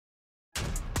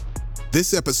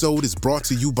This episode is brought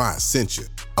to you by Essentia.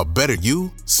 A better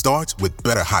you starts with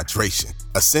better hydration.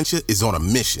 Essentia is on a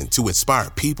mission to inspire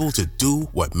people to do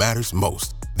what matters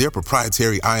most. Their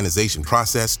proprietary ionization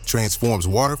process transforms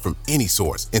water from any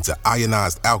source into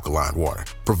ionized alkaline water,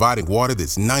 providing water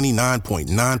that's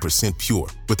 99.9% pure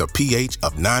with a pH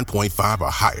of 9.5 or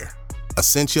higher.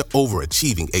 Essentia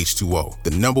overachieving H2O, the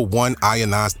 #1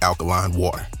 ionized alkaline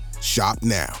water. Shop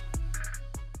now.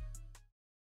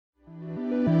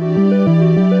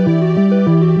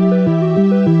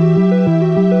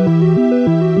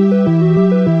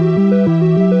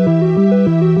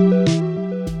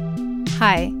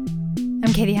 Hi,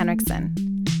 I'm Katie Henriksen.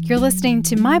 You're listening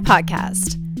to my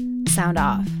podcast, Sound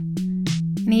Off.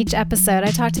 In each episode,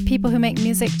 I talk to people who make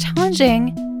music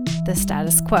challenging the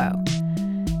status quo.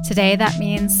 Today, that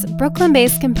means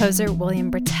Brooklyn-based composer William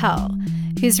Bertel,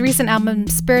 whose recent album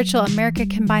Spiritual America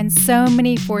combines so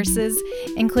many forces,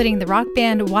 including the rock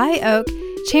band Wye Oak,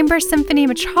 Chamber Symphony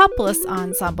Metropolis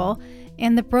Ensemble,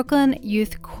 and the Brooklyn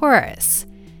Youth Chorus.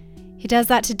 He does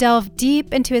that to delve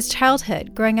deep into his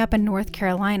childhood growing up in North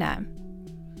Carolina.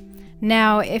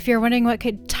 Now, if you're wondering what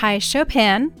could tie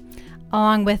Chopin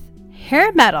along with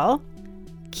hair metal,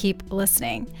 keep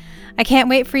listening. I can't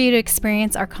wait for you to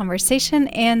experience our conversation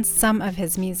and some of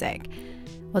his music.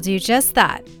 We'll do just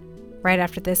that right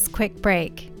after this quick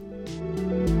break.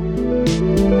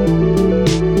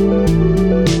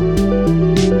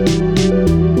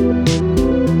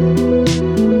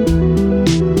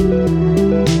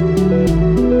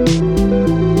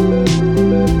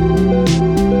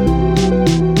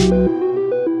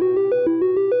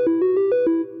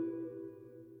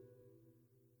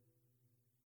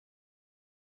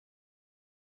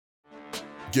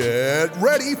 Get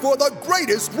ready for the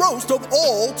greatest roast of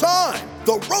all time,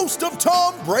 the Roast of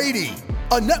Tom Brady,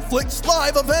 a Netflix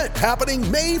live event happening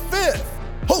May 5th.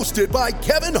 Hosted by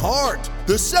Kevin Hart,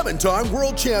 the 7-time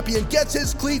world champion gets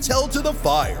his cleats held to the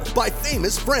fire by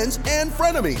famous friends and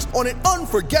frenemies on an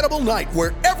unforgettable night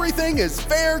where everything is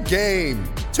fair game.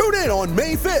 Tune in on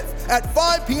May 5th at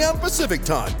 5 p.m. Pacific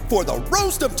time for the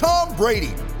Roast of Tom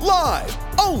Brady, live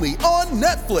only on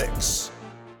Netflix.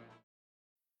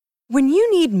 When you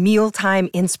need mealtime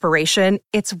inspiration,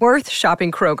 it's worth shopping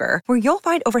Kroger, where you'll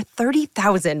find over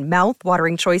 30,000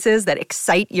 mouth-watering choices that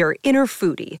excite your inner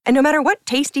foodie. And no matter what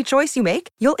tasty choice you make,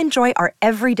 you'll enjoy our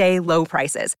everyday low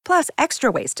prices, plus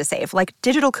extra ways to save, like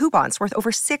digital coupons worth over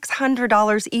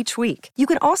 $600 each week. You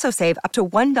can also save up to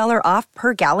 $1 off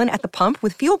per gallon at the pump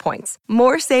with fuel points.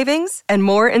 More savings and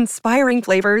more inspiring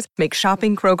flavors make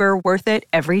shopping Kroger worth it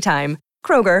every time.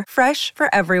 Kroger, fresh for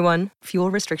everyone.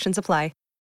 Fuel restrictions apply.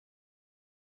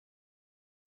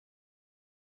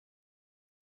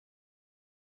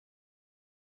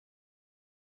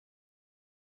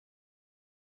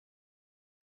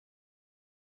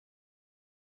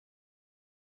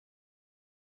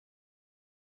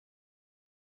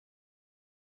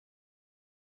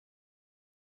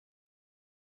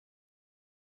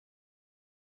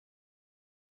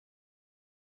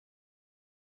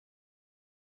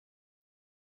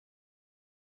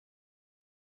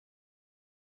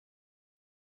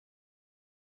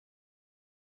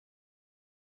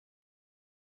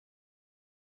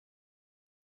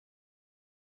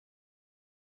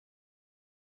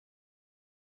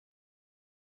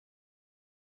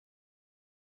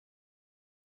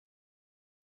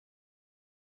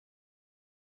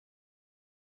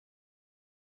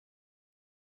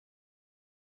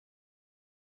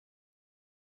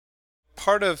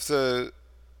 Part of the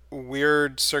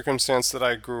weird circumstance that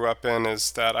I grew up in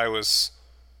is that I was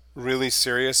really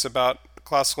serious about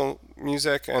classical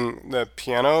music and the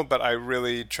piano, but I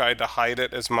really tried to hide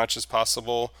it as much as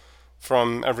possible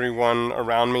from everyone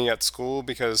around me at school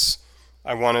because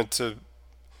I wanted to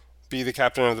be the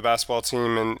captain of the basketball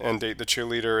team and date the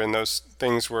cheerleader, and those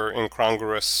things were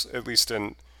incongruous, at least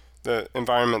in the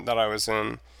environment that I was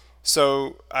in.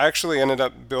 So I actually ended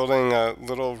up building a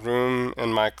little room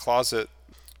in my closet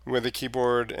with a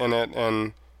keyboard in it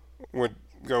and would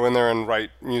go in there and write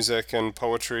music and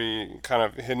poetry kind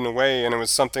of hidden away. And it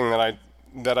was something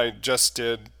that I just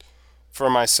did for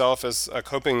myself as a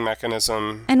coping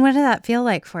mechanism. And what did that feel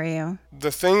like for you?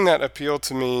 The thing that appealed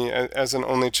to me as an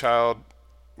only child,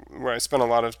 where I spent a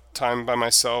lot of time by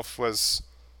myself, was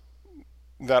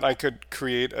that I could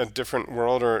create a different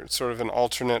world or sort of an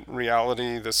alternate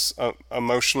reality, this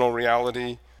emotional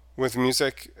reality with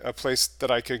music, a place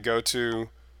that I could go to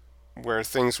where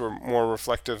things were more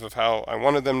reflective of how I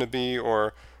wanted them to be,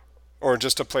 or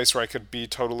just a place where I could be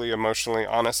totally emotionally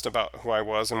honest about who I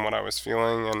was and what I was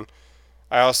feeling. And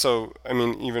I also,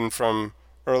 even from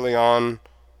early on,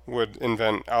 would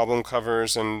invent album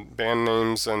covers and band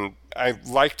names, and I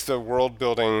liked the world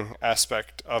building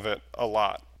aspect of it a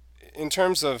lot. In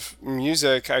terms of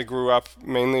music, I grew up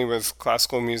mainly with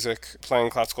classical music, playing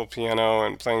classical piano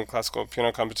and playing classical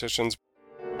piano competitions.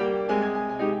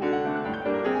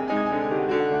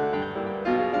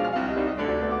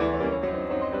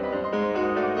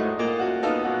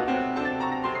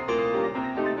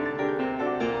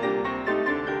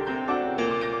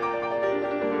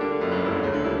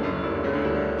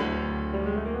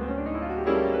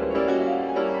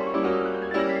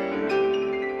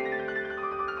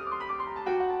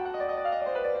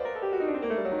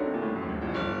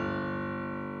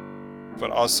 But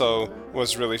also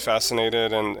was really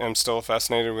fascinated and am still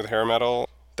fascinated with hair metal.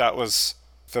 That was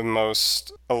the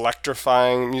most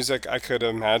electrifying music I could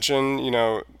imagine,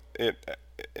 it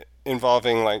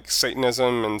involving like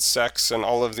Satanism and sex and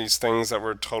all of these things that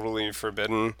were totally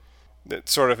forbidden. It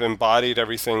sort of embodied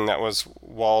everything that was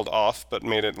walled off but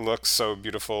made it look so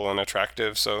beautiful and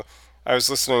attractive. So I was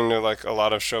listening to like a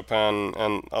lot of Chopin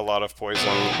and a lot of Poison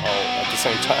all at the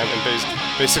same time,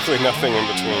 and basically nothing in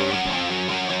between.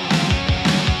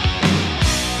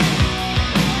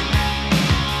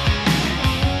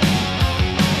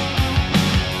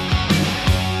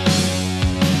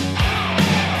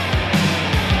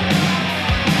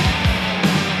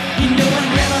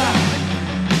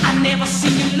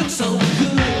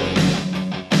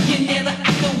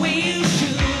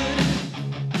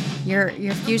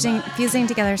 You're fusing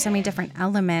together so many different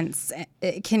elements.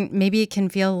 It can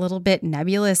feel a little bit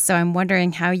nebulous. So I'm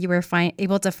wondering how you were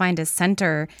able to find a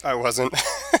center. I wasn't.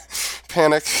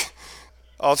 Panic,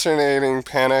 alternating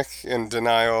panic and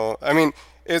denial. I mean,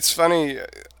 it's funny.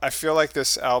 I feel like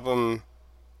this album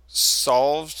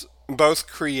both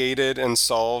created and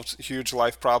solved huge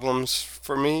life problems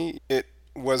for me. It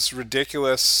was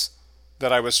ridiculous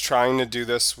that I was trying to do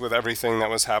this with everything that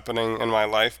was happening in my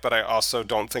life, but I also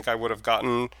don't think I would have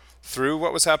gotten through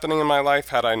what was happening in my life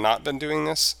had I not been doing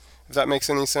this, if that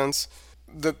makes any sense.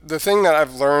 The thing that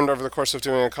I've learned over the course of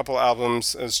doing a couple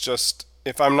albums is just,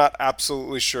 if I'm not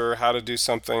absolutely sure how to do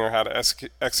something or how to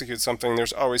execute something,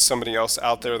 there's always somebody else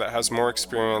out there that has more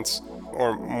experience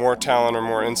or more talent or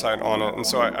more insight on it. And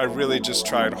so I really just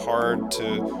tried hard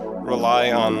to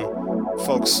rely on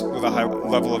folks with a high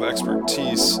level of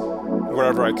expertise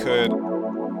wherever I could.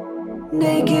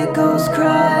 Naked ghosts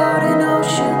cry out in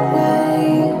ocean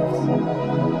waves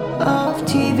of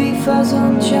TV fuzz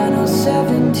on channel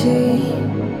 17.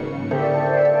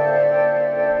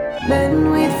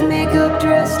 Men with makeup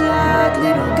dressed like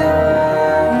little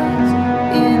girls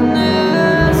in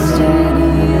the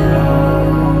stadium,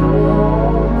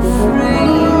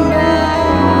 framed by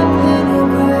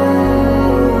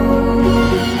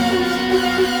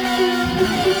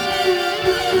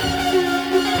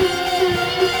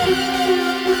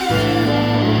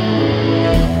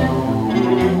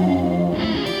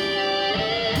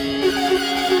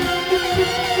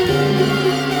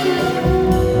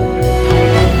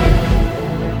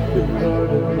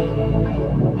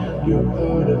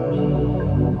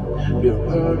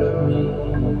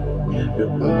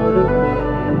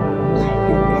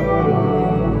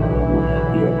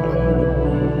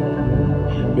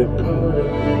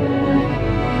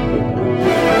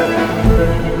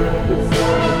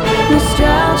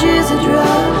Nostalgia's a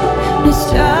drug,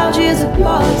 nostalgia's a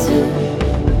poison.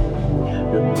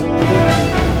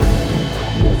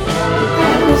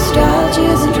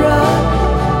 Nostalgia's a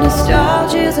drug,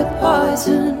 nostalgia's a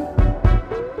poison.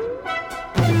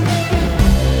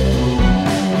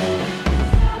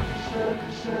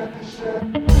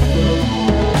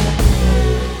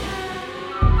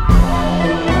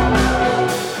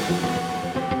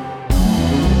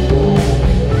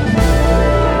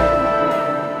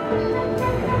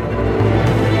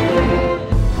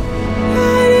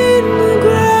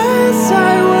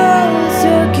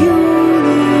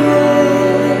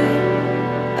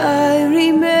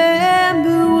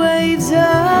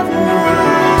 Of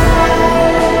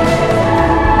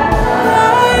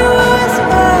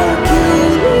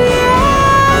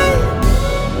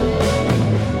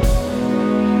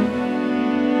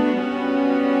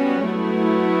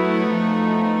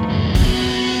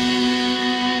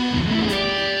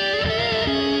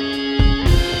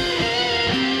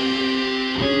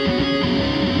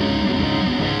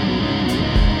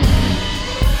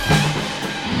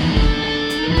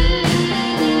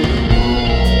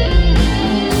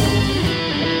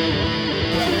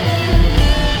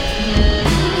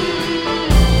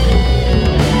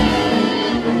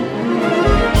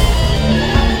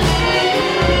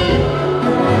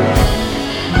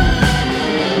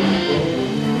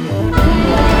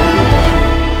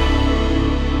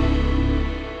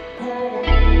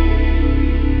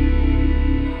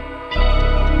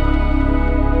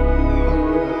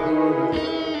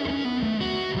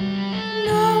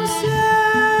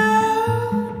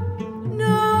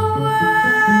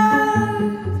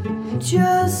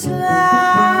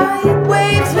light,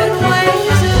 waves with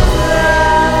wings of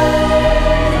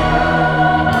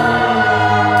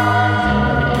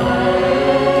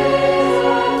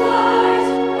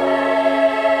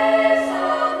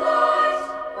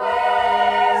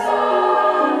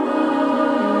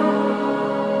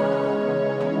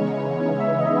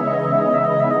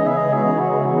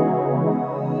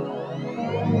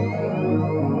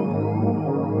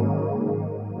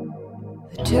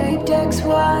tape decks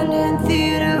winding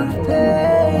theater of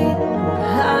pain,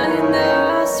 behind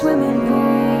the swimming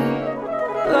pool,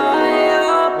 by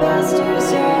your pastor's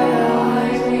side.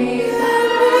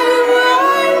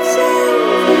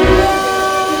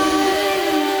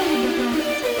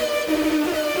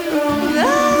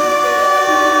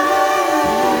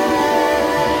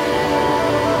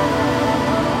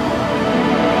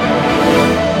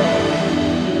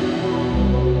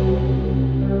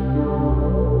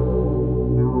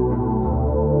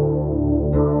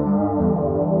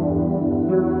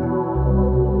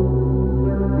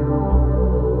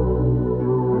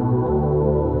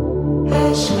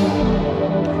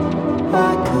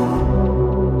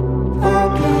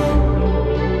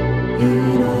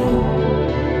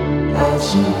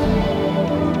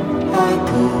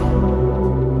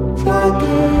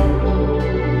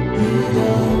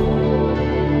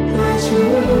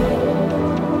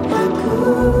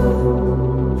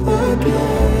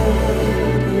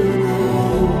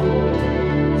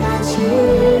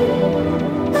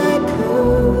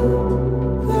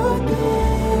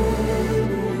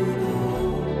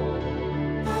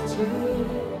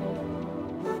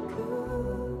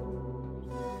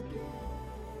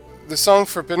 The song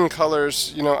Forbidden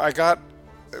Colors, you know,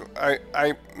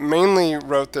 I mainly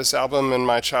wrote this album in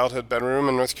my childhood bedroom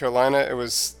in North Carolina. It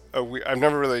was I've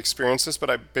never really experienced this, but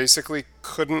I basically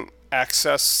couldn't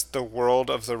access the world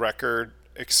of the record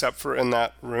except for in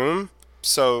that room.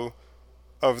 So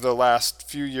over the last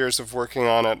few years of working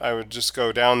on it, I would just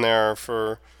go down there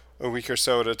for a week or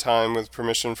so at a time with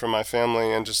permission from my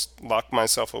family and just lock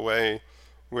myself away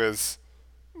with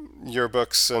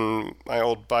yearbooks and my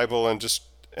old Bible and just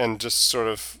sort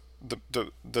of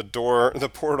the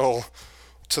portal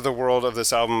to the world of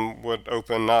this album would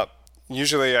open up.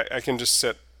 Usually I can just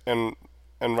sit and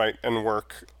write and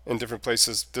work in different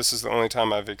places. This is the only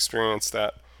time I've experienced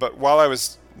that. But while I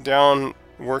was down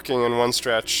working in one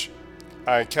stretch,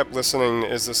 I kept listening to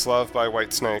Is This Love by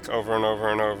Whitesnake over and over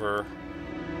and over.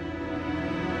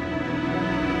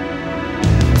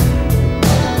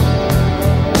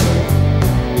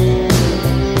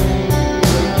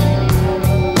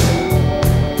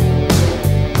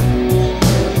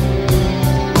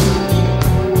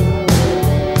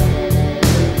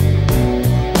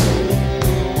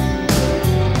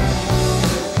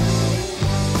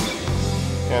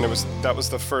 That was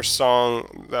the first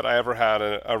song that I ever had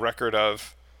a record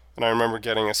of, and I remember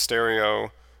getting a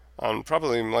stereo on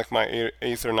probably like my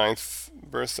 8th or 9th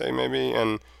birthday maybe,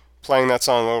 and playing that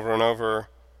song over and over,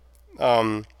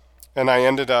 and I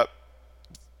ended up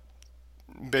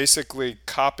basically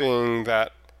copying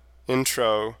that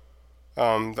intro,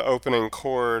 the opening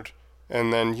chord,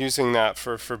 and then using that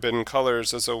for Forbidden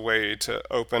Colors as a way to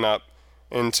open up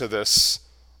into this,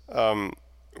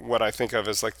 what I think of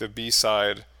as like the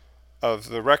B-side of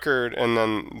the record, and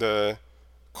then the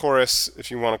chorus, if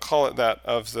you want to call it that,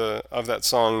 of that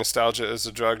song, Nostalgia is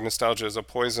a Drug, Nostalgia is a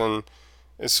Poison,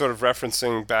 is sort of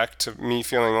referencing back to me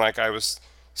feeling like I was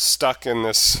stuck in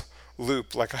this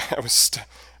loop, like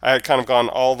I had kind of gone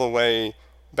all the way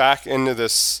back into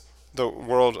the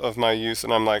world of my youth,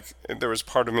 and I'm like, there was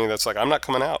part of me that's like, I'm not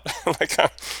coming out. Like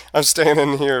I'm staying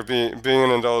in here. Being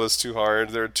an adult is too hard.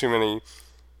 There are too many.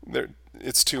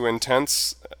 It's too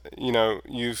intense. You know,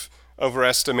 you've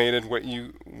overestimated what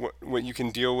you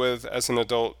can deal with as an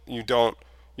adult.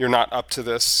 You're not up to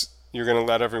this. You're going to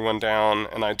let everyone down.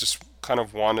 And I just kind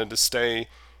of wanted to stay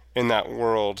in that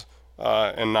world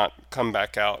and not come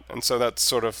back out. And so that's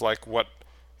sort of like what,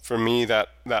 for me, the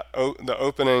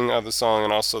opening of the song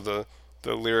and also the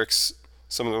lyrics,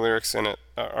 some of the lyrics in it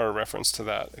are a reference to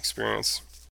that experience.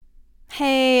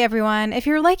 Hey everyone, if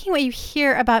you're liking what you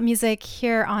hear about music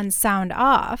here on Sound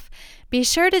Off, be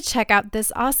sure to check out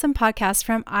this awesome podcast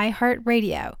from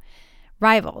iHeartRadio,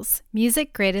 Rivals,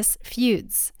 Music Greatest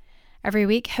Feuds. Every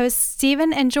week, hosts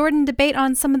Steven and Jordan debate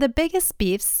on some of the biggest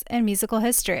beefs in musical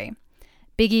history.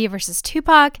 Biggie versus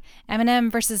Tupac,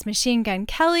 Eminem versus Machine Gun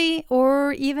Kelly,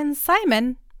 or even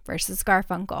Simon versus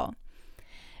Garfunkel.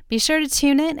 Be sure to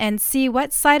tune in and see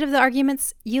what side of the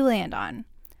arguments you land on.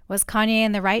 Was Kanye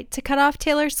in the right to cut off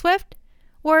Taylor Swift?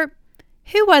 Or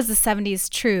who was the 70s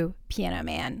true piano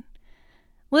man?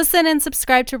 Listen and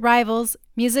subscribe to Rivals,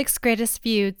 Music's Greatest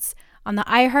Feuds on the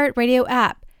iHeartRadio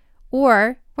app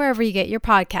or wherever you get your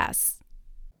podcasts.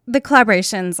 The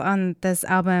collaborations on this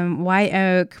album, White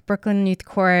Oak, Brooklyn Youth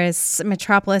Chorus,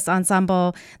 Metropolis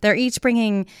Ensemble, they're each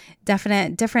bringing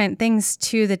different things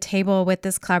to the table with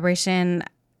this collaboration.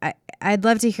 I'd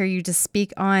love to hear you just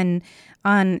speak on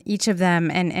each of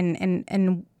them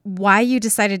and why you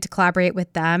decided to collaborate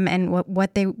with them and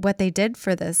what they did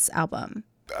for this album.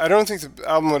 I don't think the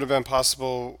album would have been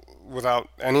possible without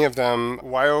any of them.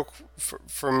 White Oak,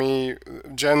 for me,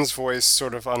 Jen's voice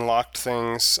sort of unlocked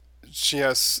things. She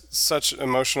has such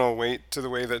emotional weight to the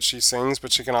way that she sings,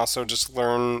 but she can also just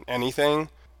learn anything.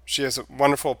 She has a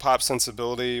wonderful pop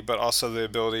sensibility, but also the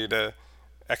ability to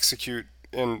execute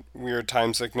in weird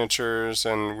time signatures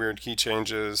and weird key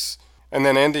changes. And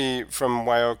then Andy from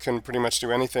White Oak can pretty much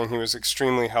do anything. He was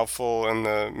extremely helpful in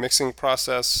the mixing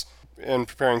process, in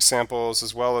preparing samples,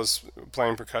 as well as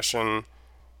playing percussion.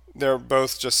 They're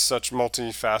both just such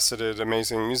multifaceted,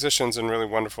 amazing musicians and really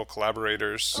wonderful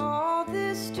collaborators. All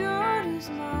this dirt is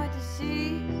my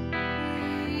disease.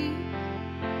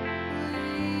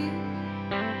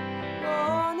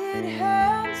 Wanted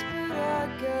hands, but I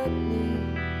got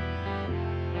knees.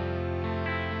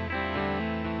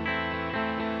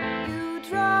 You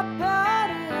drop by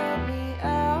to help me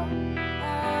out.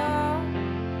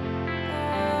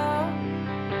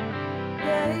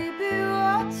 Baby,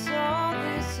 what's all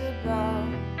this about?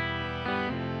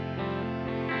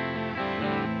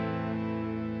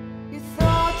 Your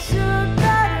thoughts are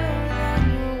better than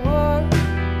your words.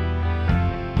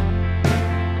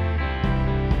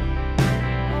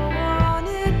 I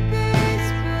wanted peace,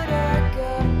 but I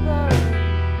got burned.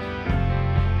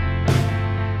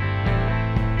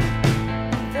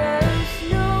 There's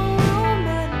no room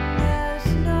and there's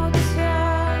no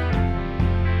time.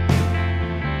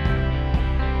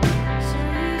 So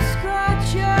you scratch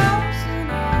yours and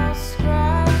I'll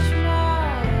scratch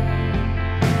mine.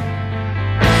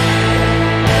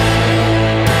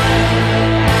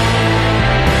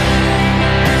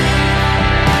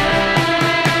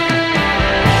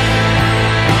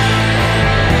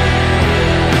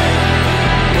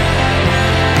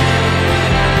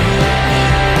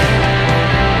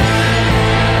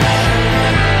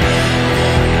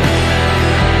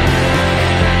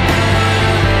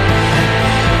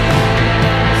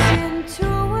 It's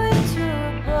into winter,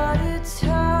 but it's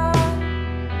hot.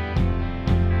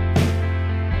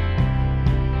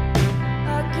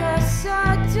 I guess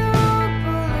I do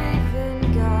believe in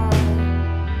God,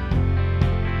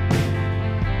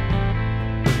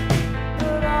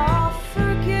 but I'll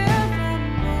forgive and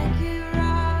make it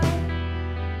right.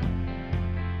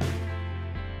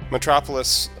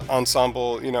 Metropolis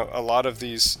Ensemble, a lot of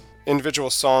these individual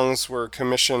songs were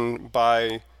commissioned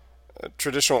by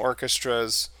traditional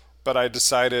orchestras, but I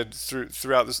decided through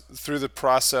the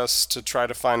process to try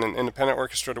to find an independent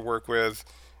orchestra to work with,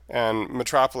 and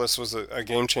Metropolis was a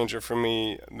game changer for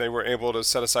me. They were able to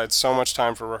set aside so much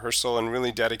time for rehearsal and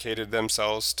really dedicated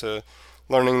themselves to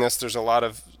learning this. There's a lot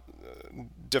of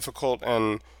difficult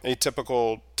and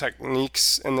atypical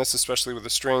techniques in this, especially with the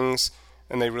strings,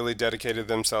 and they really dedicated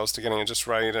themselves to getting it just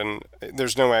right, and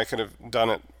there's no way I could have done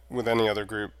it with any other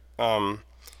group.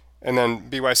 And then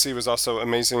BYC was also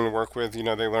amazing to work with. They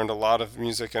learned a lot of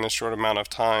music in a short amount of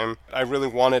time. I really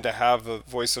wanted to have the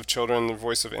voice of children, the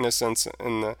voice of innocence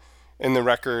in the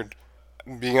record.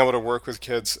 Being able to work with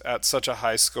kids at such a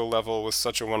high skill level with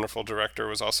such a wonderful director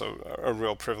was also a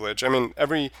real privilege. I mean,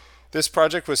 this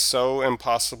project was so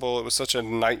impossible. It was such a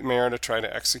nightmare to try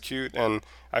to execute, and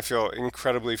I feel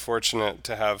incredibly fortunate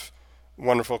to have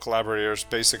wonderful collaborators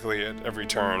basically at every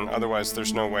turn. Otherwise,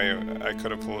 there's no way I could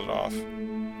have pulled it off.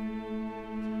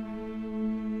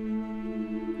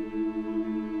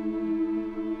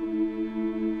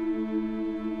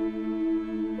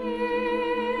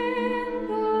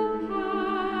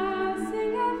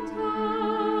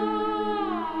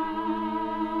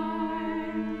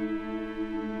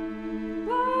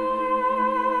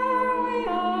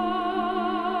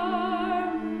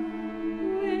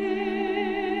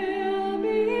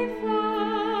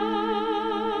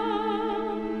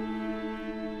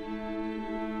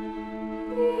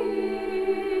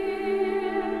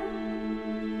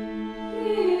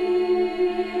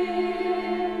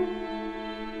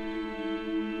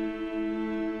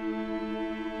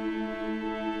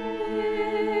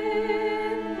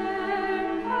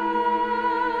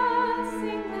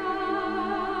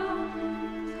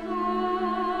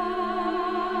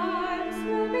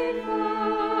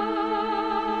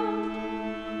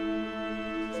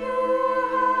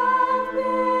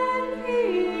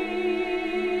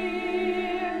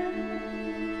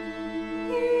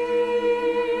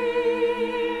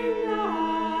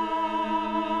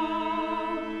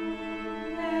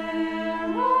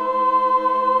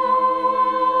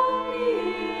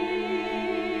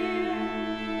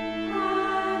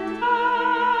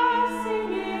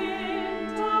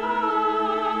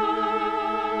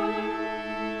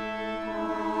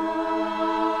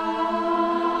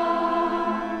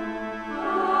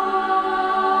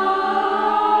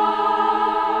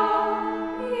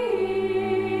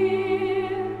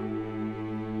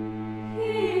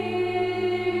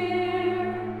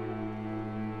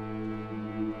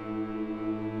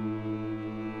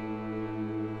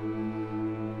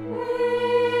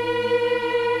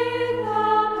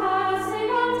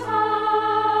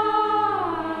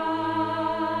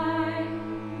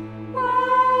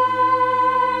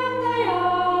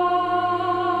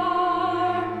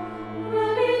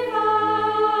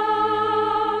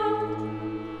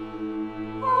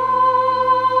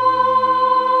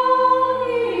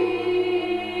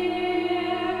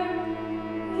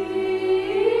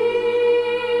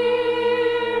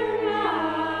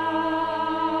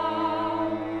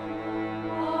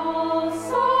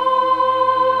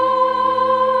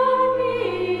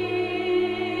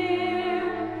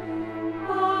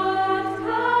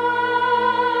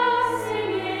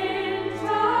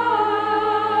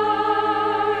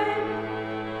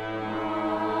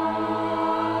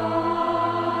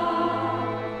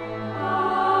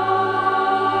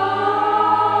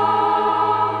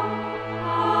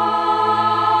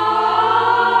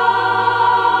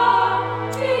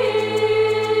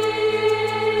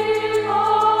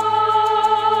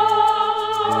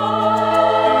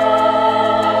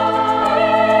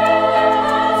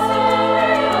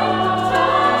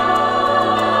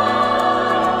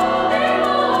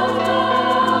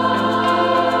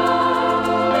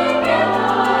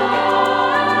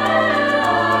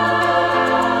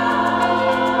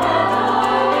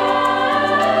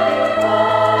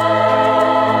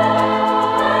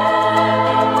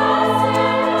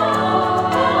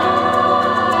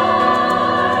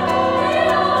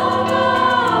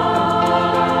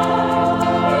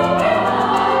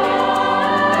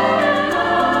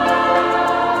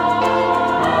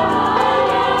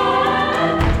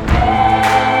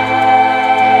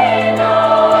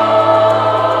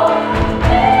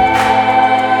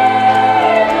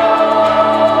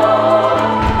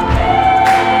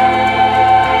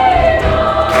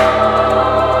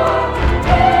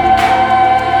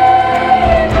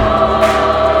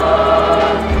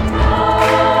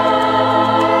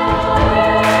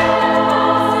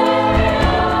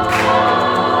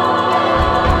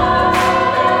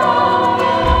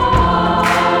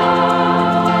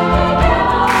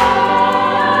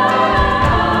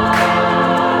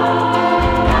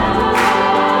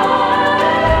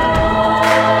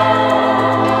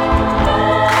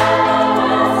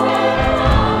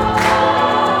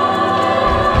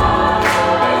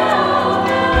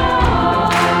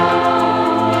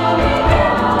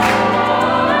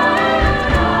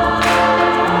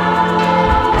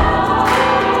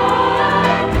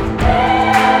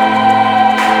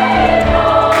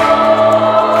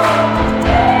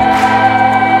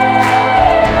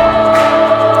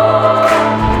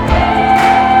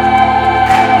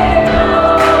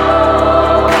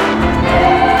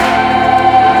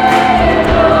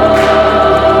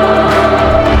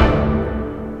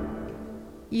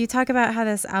 You talk about how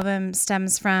this album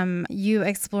stems from you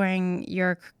exploring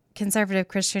your conservative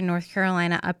Christian North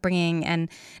Carolina upbringing and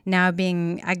now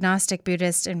being agnostic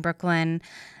Buddhist in Brooklyn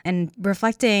and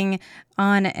reflecting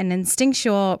on an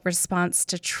instinctual response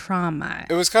to trauma.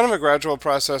 It was kind of a gradual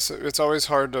process. It's always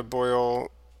hard to boil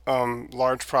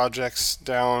large projects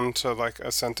down to like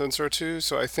a sentence or two.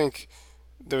 So I think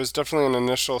there was definitely an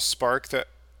initial spark that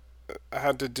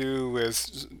had to do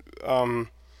with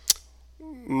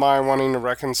my wanting to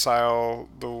reconcile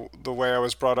the way I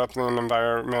was brought up in an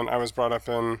environment I was brought up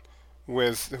in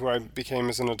with who I became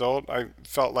as an adult. I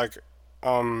felt like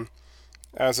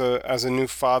as a new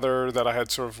father that I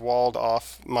had sort of walled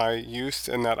off my youth,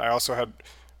 and that I also had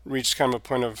reached kind of a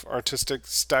point of artistic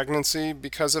stagnancy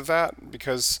because of that,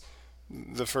 because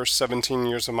the first 17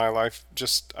 years of my life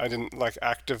just I didn't like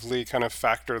actively kind of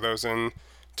factor those in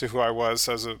to who I was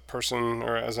as a person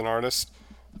or as an artist.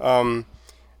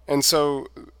 And so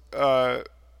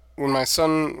when my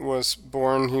son was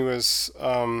born, he was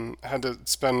had to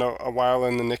spend a while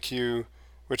in the NICU,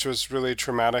 which was really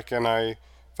traumatic, and I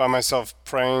found myself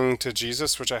praying to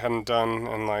Jesus, which I hadn't done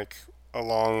in like a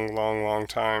long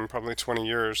time, probably 20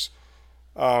 years.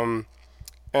 And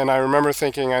I remember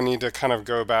thinking I need to kind of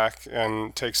go back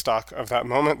and take stock of that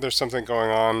moment. There's something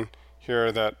going on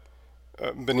here that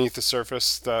beneath the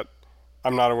surface that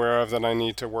I'm not aware of that I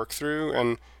need to work through.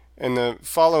 And in the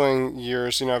following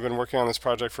years, I've been working on this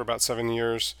project for about 7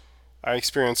 years. I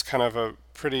experienced kind of a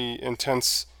pretty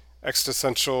intense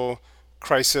existential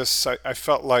crisis. I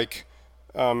felt like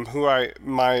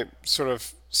my sort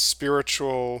of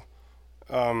spiritual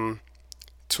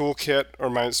toolkit or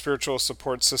my spiritual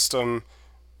support system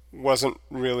wasn't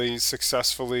really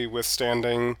successfully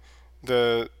withstanding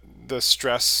the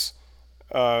stress,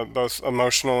 both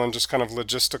emotional and just kind of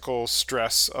logistical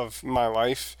stress of my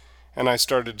life. And I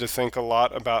started to think a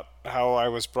lot about how I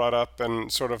was brought up and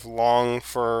sort of long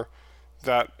for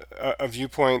that, a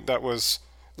viewpoint that was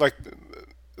like,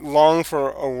 long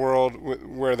for a world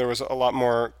where there was a lot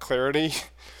more clarity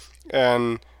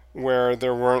and where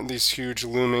there weren't these huge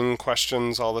looming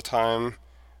questions all the time,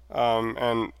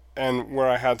 and where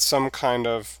I had some kind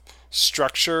of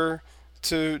structure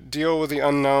to deal with the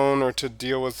unknown or to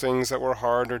deal with things that were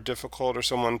hard or difficult, or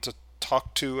someone to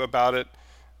talk to about it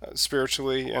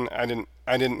spiritually. And I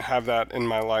didn't have that in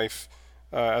my life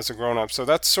as a grown-up. So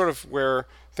that's sort of where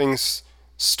things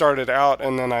started out,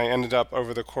 and then I ended up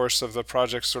over the course of the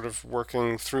project sort of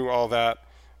working through all that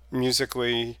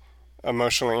musically,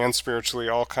 emotionally, and spiritually,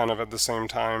 all kind of at the same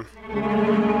time.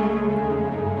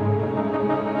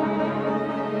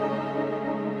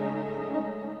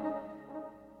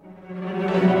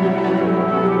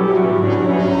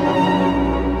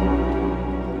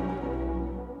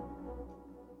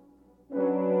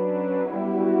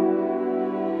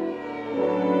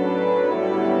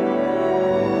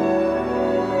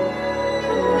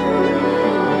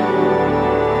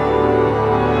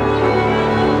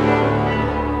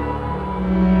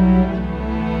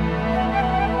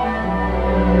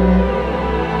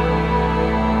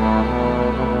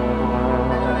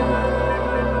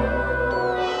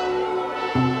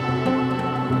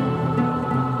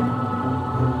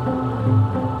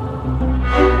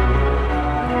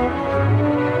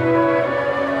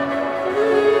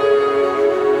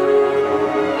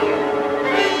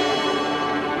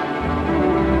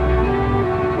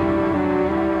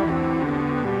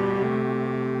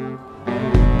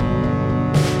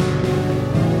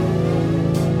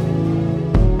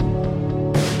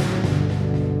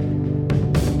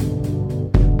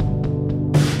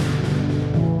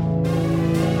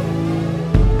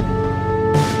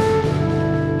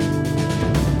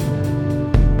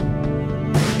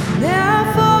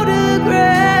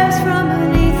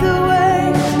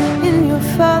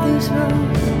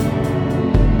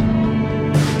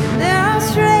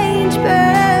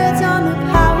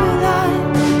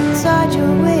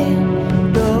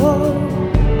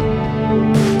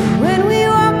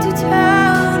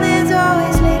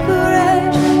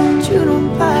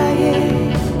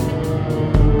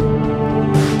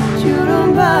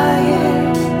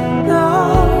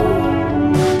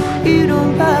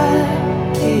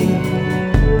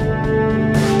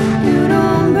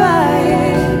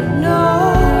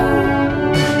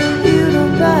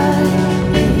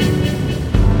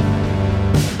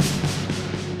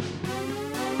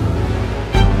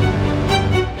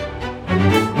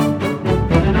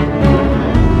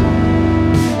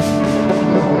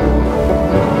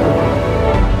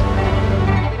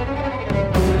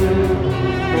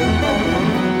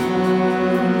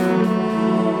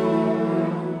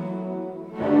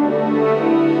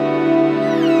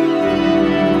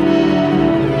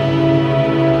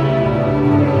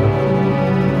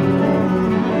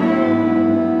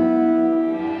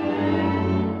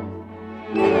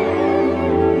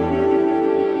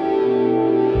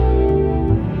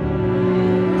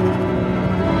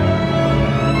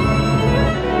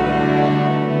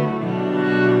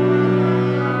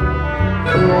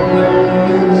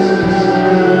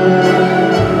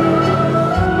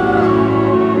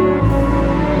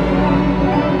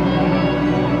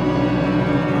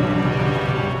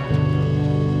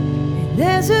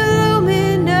 There's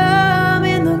aluminum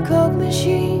in the Coke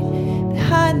machine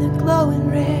behind the glowing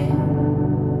red.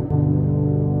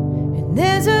 And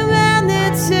there's a man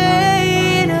that's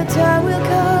saying a time will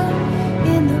come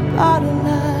in the bottom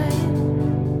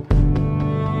line.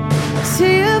 I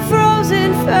see a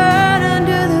frozen fern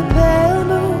under the pale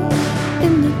moon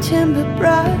in the timber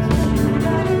brush.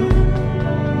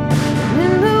 And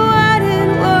in the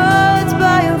whitened woods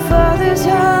by your father's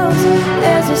house,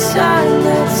 there's a sign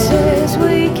that says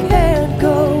we can't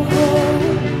go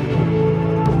home.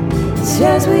 It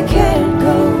says we can't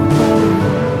go home.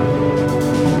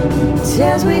 It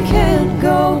says we can't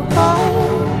go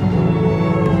home.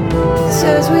 It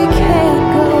says we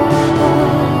can't go home.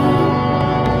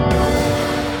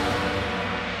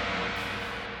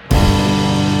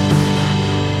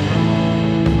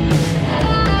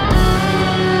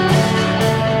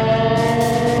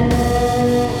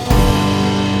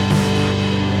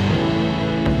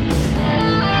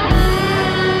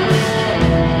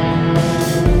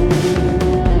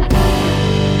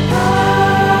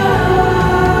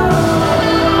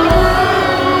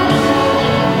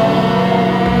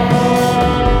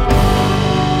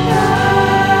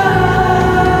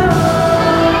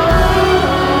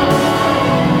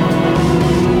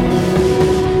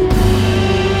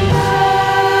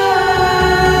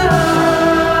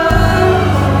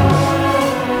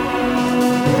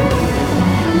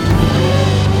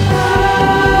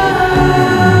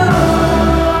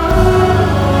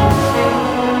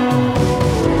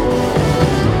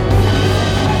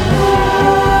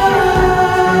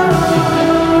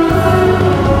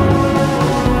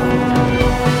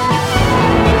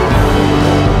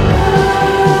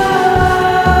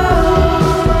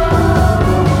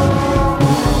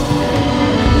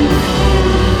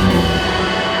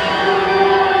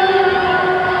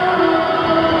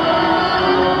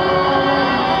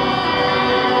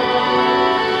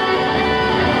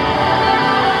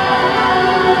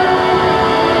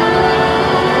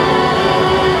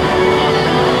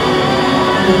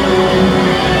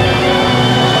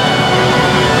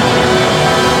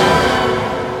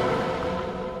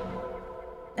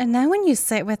 And now when you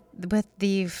sit with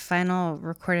the final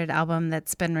recorded album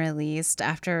that's been released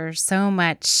after so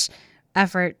much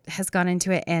effort has gone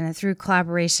into it and through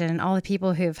collaboration and all the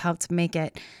people who've helped make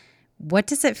it, what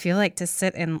does it feel like to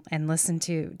sit and listen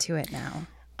to it now?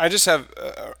 I just have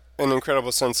an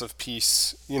incredible sense of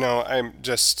peace. You know,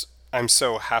 I'm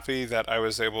so happy that I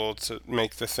was able to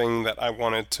make the thing that I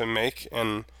wanted to make,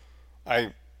 and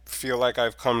I feel like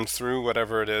I've come through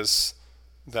whatever it is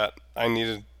that I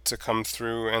needed to come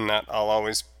through, and that I'll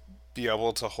always be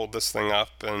able to hold this thing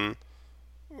up and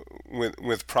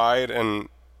with pride and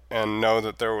know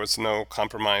that there was no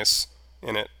compromise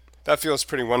in it. That feels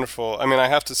pretty wonderful. I mean, I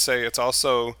have to say it's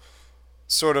also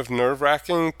sort of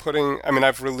nerve-wracking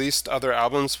I've released other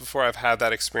albums before, I've had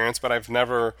that experience, but I've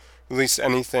never released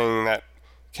anything that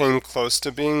came close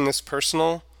to being this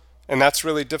personal, and that's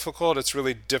really difficult. It's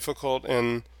really difficult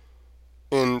in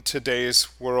today's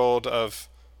world of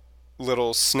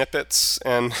little snippets,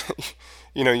 and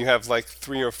you know, you have like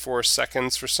 3 or 4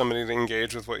 seconds for somebody to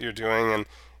engage with what you're doing, and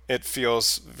it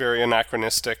feels very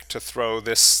anachronistic to throw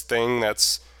this thing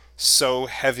that's so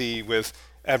heavy with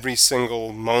every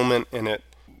single moment in it.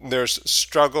 There's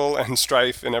struggle and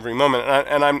strife in every moment,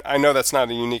 and I know that's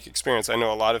not a unique experience. I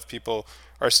know a lot of people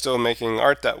are still making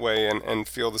art that way and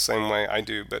feel the same way I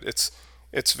do, but it's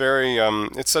very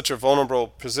it's such a vulnerable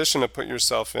position to put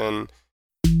yourself in.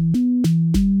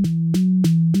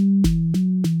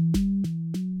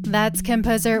 That's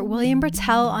composer William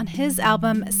Bertel on his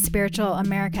album Spiritual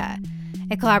America,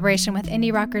 a collaboration with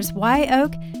indie rockers Wye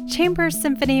Oak, Chamber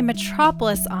Symphony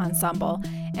Metropolis Ensemble,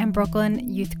 and Brooklyn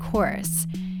Youth Chorus.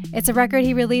 It's a record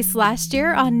he released last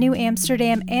year on New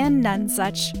Amsterdam and None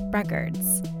Such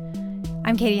Records.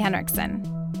 I'm Katie Henriksen.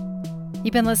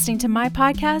 You've been listening to my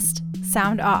podcast,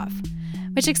 Sound Off,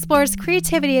 which explores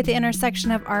creativity at the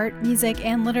intersection of art, music,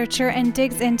 and literature and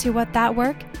digs into what that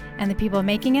work and the people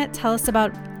making it tell us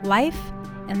about life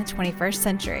in the 21st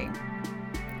century.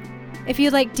 If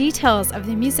you'd like details of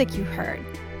the music you heard,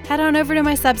 head on over to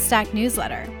my Substack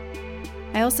newsletter.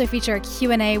 I also feature a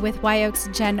Q&A with Wye Oak's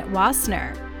Jen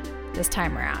Wassner this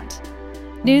time around.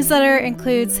 Newsletter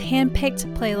includes hand-picked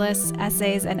playlists,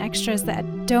 essays, and extras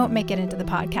that don't make it into the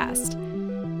podcast.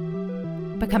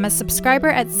 Become a subscriber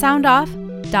at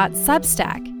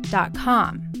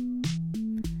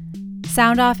soundoff.substack.com.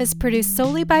 Sound Off is produced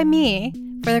solely by me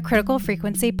for the Critical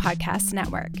Frequency Podcast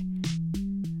Network.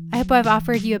 I hope I've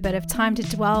offered you a bit of time to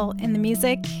dwell in the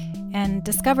music and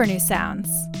discover new sounds.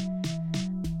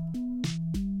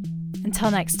 Until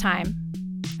next time,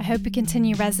 I hope you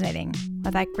continue resonating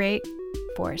with that great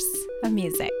force of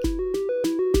music.